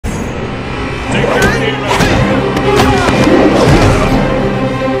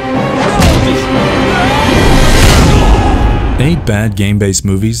8 bad game-based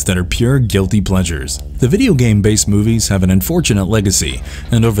movies that are pure guilty pleasures. The video game-based movies have an unfortunate legacy,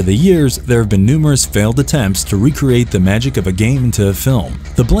 and over the years, there have been numerous failed attempts to recreate the magic of a game into a film.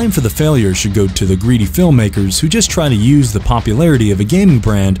 The blame for the failure should go to the greedy filmmakers who just try to use the popularity of a gaming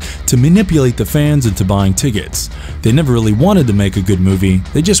brand to manipulate the fans into buying tickets. They never really wanted to make a good movie,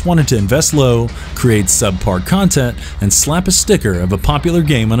 they just wanted to invest low, create subpar content, and slap a sticker of a popular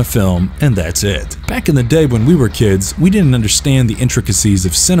game on a film, and that's it. Back in the day when we were kids, we didn't understand the intricacies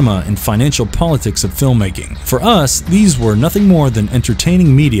of cinema and financial politics of filmmaking. For us, these were nothing more than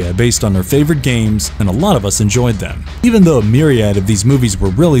entertaining media based on our favorite games, and a lot of us enjoyed them. Even though a myriad of these movies were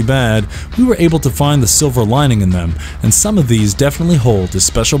really bad, we were able to find the silver lining in them, and some of these definitely hold a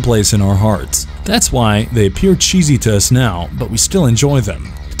special place in our hearts. That's why they appear cheesy to us now, but we still enjoy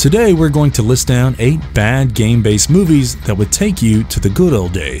them. Today we're going to list down 8 bad game-based movies that would take you to the good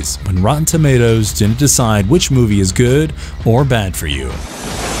old days when Rotten Tomatoes didn't decide which movie is good or bad for you.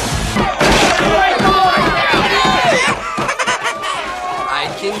 I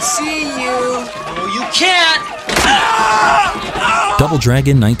can see you. No, you can't. Double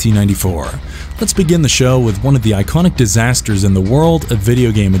Dragon 1994. Let's begin the show with one of the iconic disasters in the world of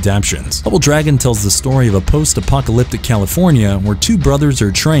video game adaptations. Double Dragon tells the story of a post-apocalyptic California where 2 brothers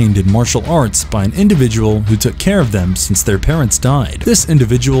are trained in martial arts by an individual who took care of them since their parents died. This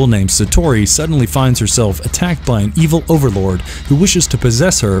individual, named Satori, suddenly finds herself attacked by an evil overlord who wishes to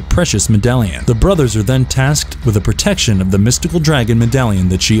possess her precious medallion. The brothers are then tasked with the protection of the mystical dragon medallion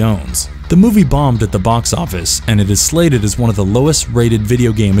that she owns. The movie bombed at the box office, and it is slated as one of the lowest rated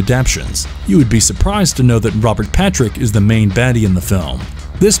video game adaptations. You would be surprised to know that Robert Patrick is the main baddie in the film.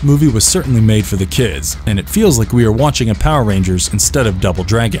 This movie was certainly made for the kids, and it feels like we are watching a Power Rangers instead of Double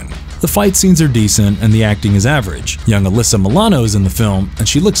Dragon. The fight scenes are decent and the acting is average. Young Alyssa Milano is in the film, and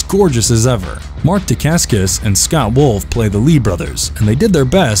she looks gorgeous as ever. Mark Dacascos and Scott Wolf play the Lee brothers, and they did their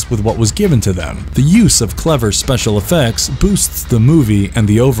best with what was given to them. The use of clever special effects boosts the movie, and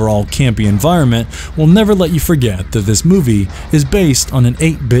the overall campy environment will never let you forget that this movie is based on an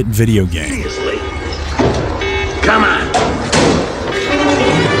 8-bit video game. Seriously? Come on!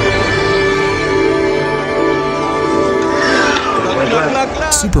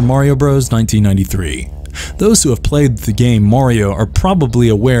 Super Mario Bros. 1993. Those who have played the game Mario are probably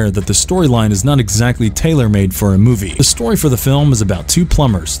aware that the storyline is not exactly tailor-made for a movie. The story for the film is about 2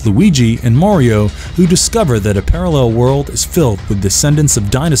 plumbers, Luigi and Mario, who discover that a parallel world is filled with descendants of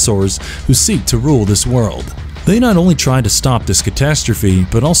dinosaurs who seek to rule this world. They not only try to stop this catastrophe,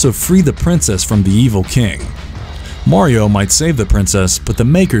 but also free the princess from the evil king. Mario might save the princess, but the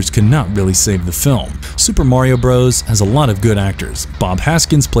makers cannot really save the film. Super Mario Bros. Has a lot of good actors. Bob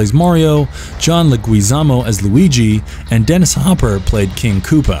Haskins plays Mario, John Leguizamo as Luigi, and Dennis Hopper played King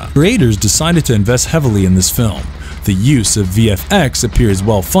Koopa. Creators decided to invest heavily in this film. The use of VFX appears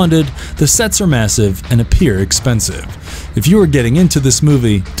well funded, the sets are massive, and appear expensive. If you are getting into this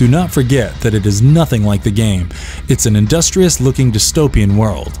movie, do not forget that it is nothing like the game. It's an industrious-looking dystopian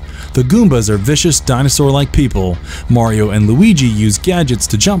world. The Goombas are vicious dinosaur-like people, Mario and Luigi use gadgets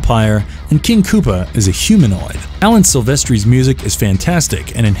to jump higher, and King Koopa is a humanoid. Alan Silvestri's music is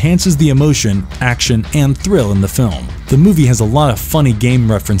fantastic and enhances the emotion, action, and thrill in the film. The movie has a lot of funny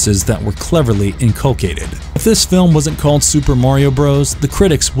game references that were cleverly inculcated. If this film wasn't called Super Mario Bros., the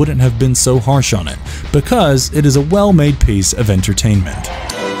critics wouldn't have been so harsh on it, because it is a well-made piece of entertainment.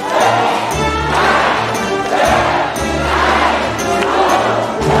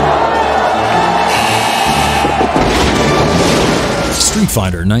 Street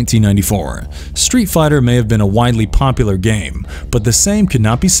Fighter 1994. Street Fighter may have been a widely popular game, but the same could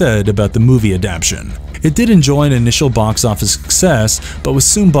not be said about the movie adaptation. It did enjoy an initial box office success, but was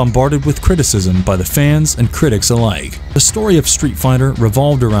soon bombarded with criticism by the fans and critics alike. The story of Street Fighter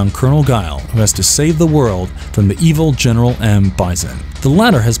revolved around Colonel Guile, who has to save the world from the evil General M. Bison. The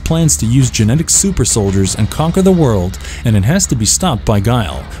latter has plans to use genetic super soldiers and conquer the world, and it has to be stopped by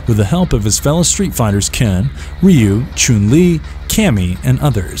Guile, with the help of his fellow Street Fighters Ken, Ryu, Chun-Li, Cammy, and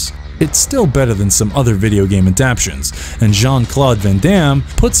others. It's still better than some other video game adaptations, and Jean-Claude Van Damme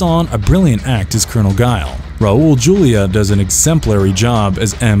puts on a brilliant act as Colonel Guile. Raul Julia does an exemplary job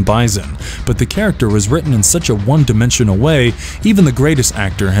as M. Bison, but the character was written in such a one-dimensional way, even the greatest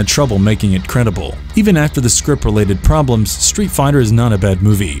actor had trouble making it credible. Even after the script-related problems, Street Fighter is not a bad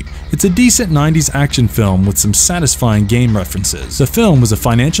movie. It's a decent 90s action film with some satisfying game references. The film was a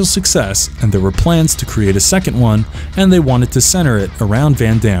financial success, and there were plans to create a second one, and they wanted to center it around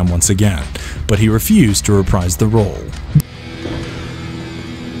Van Damme once again, but he refused to reprise the role.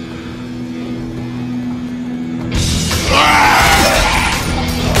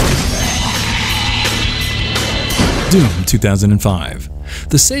 Doom 2005.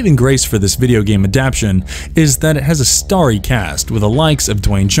 The saving grace for this video game adaptation is that it has a starry cast with the likes of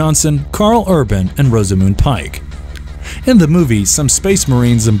Dwayne Johnson, Karl Urban, and Rosamund Pike. In the movie, some space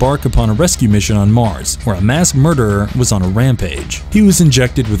marines embark upon a rescue mission on Mars, where a mass murderer was on a rampage. He was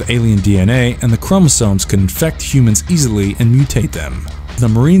injected with alien DNA, and the chromosomes could infect humans easily and mutate them. The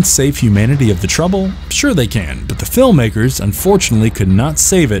Marines save humanity of the trouble? Sure they can, but the filmmakers unfortunately could not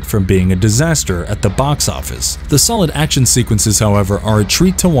save it from being a disaster at the box office. The solid action sequences, however, are a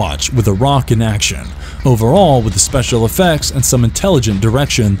treat to watch with The Rock in action. Overall, with the special effects and some intelligent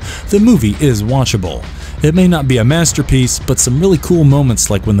direction, the movie is watchable. It may not be a masterpiece, but some really cool moments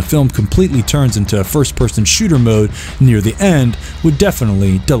like when the film completely turns into a first-person shooter mode near the end would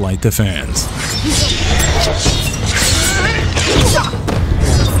definitely delight the fans.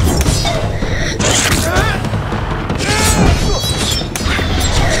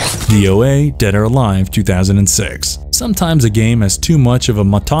 DOA Dead or Alive 2006. Sometimes a game has too much of a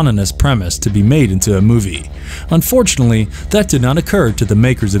monotonous premise to be made into a movie. Unfortunately, that did not occur to the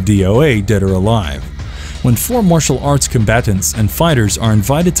makers of DOA Dead or Alive. When 4 martial arts combatants and fighters are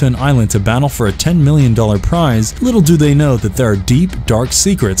invited to an island to battle for a $10 million prize, little do they know that there are deep, dark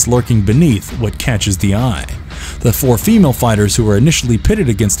secrets lurking beneath what catches the eye. The 4 female fighters who were initially pitted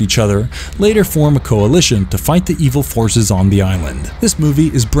against each other later form a coalition to fight the evil forces on the island. This movie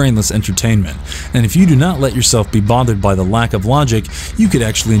is brainless entertainment, and if you do not let yourself be bothered by the lack of logic, you could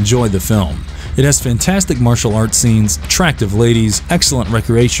actually enjoy the film. It has fantastic martial arts scenes, attractive ladies, excellent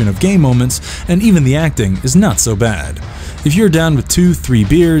recreation of game moments, and even the acting is not so bad. If you're down with 2-3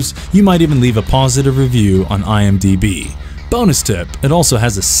 beers, you might even leave a positive review on IMDb. Bonus tip, it also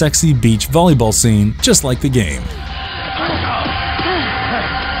has a sexy beach volleyball scene just like the game.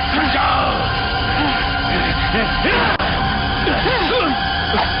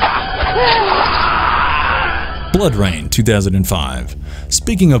 Blood Rain 2005.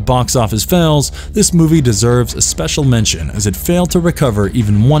 Speaking of box office fails, this movie deserves a special mention as it failed to recover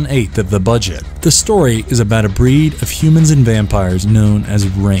even 1/8 of the budget. The story is about a breed of humans and vampires known as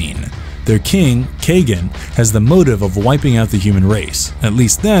Rain. Their king, Kagan, has the motive of wiping out the human race. At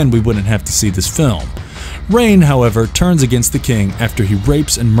least then we wouldn't have to see this film. Rain, however, turns against the king after he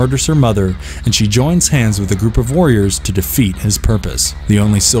rapes and murders her mother, and she joins hands with a group of warriors to defeat his purpose. The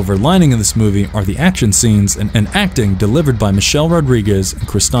only silver lining in this movie are the action scenes and acting delivered by Michelle Rodriguez and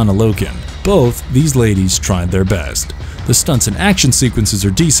Kristanna Loken. Both these ladies tried their best. The stunts and action sequences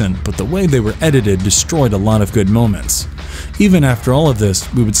are decent, but the way they were edited destroyed a lot of good moments. Even after all of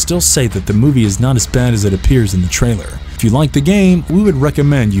this, we would still say that the movie is not as bad as it appears in the trailer. If you like the game, we would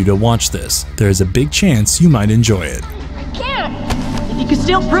recommend you to watch this. There is a big chance you might enjoy it. I can't! If you could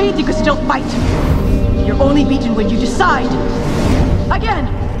still breathe, you could still fight. You're only beaten when you decide. Again!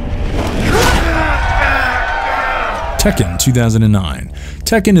 Tekken 2009.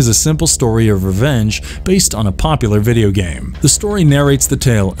 Tekken is a simple story of revenge based on a popular video game. The story narrates the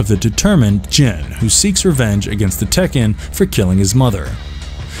tale of the determined Jin who seeks revenge against the Tekken for killing his mother.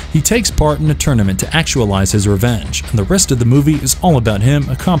 He takes part in a tournament to actualize his revenge, and the rest of the movie is all about him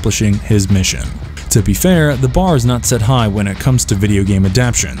accomplishing his mission. To be fair, the bar is not set high when it comes to video game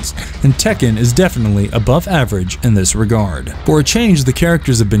adaptations, and Tekken is definitely above average in this regard. For a change, the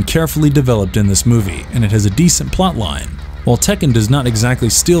characters have been carefully developed in this movie, and it has a decent plotline. While Tekken does not exactly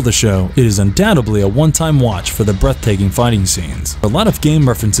steal the show, it is undoubtedly a one-time watch for the breathtaking fighting scenes. There are a lot of game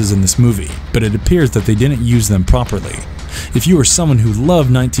references in this movie, but it appears that they didn't use them properly. If you are someone who loved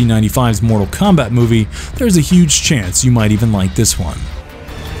 1995's Mortal Kombat movie, there's a huge chance you might even like this one.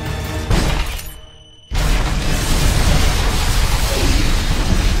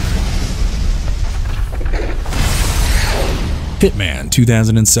 Hitman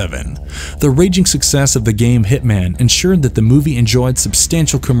 2007. The raging success of the game Hitman ensured that the movie enjoyed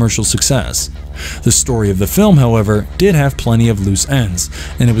substantial commercial success. The story of the film, however, did have plenty of loose ends,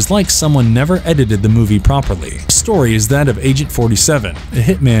 and it was like someone never edited the movie properly. The story is that of Agent 47, a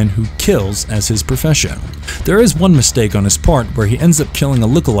hitman who kills as his profession. There is one mistake on his part where he ends up killing a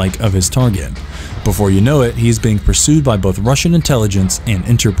lookalike of his target. Before you know it, he is being pursued by both Russian intelligence and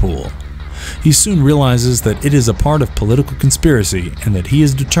Interpol. He soon realizes that it is a part of political conspiracy and that he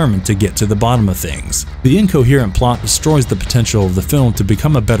is determined to get to the bottom of things. The incoherent plot destroys the potential of the film to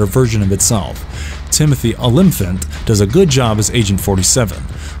become a better version of itself. Timothy Olyphant does a good job as Agent 47,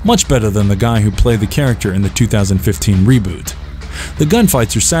 much better than the guy who played the character in the 2015 reboot. The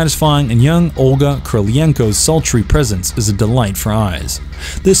gunfights are satisfying, and young Olga Kurylenko's sultry presence is a delight for eyes.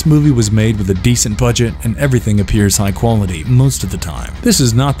 This movie was made with a decent budget, and everything appears high quality most of the time. This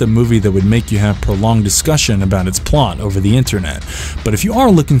is not the movie that would make you have prolonged discussion about its plot over the internet, but if you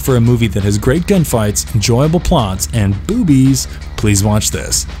are looking for a movie that has great gunfights, enjoyable plots, and boobies, please watch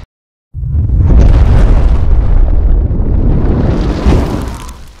this.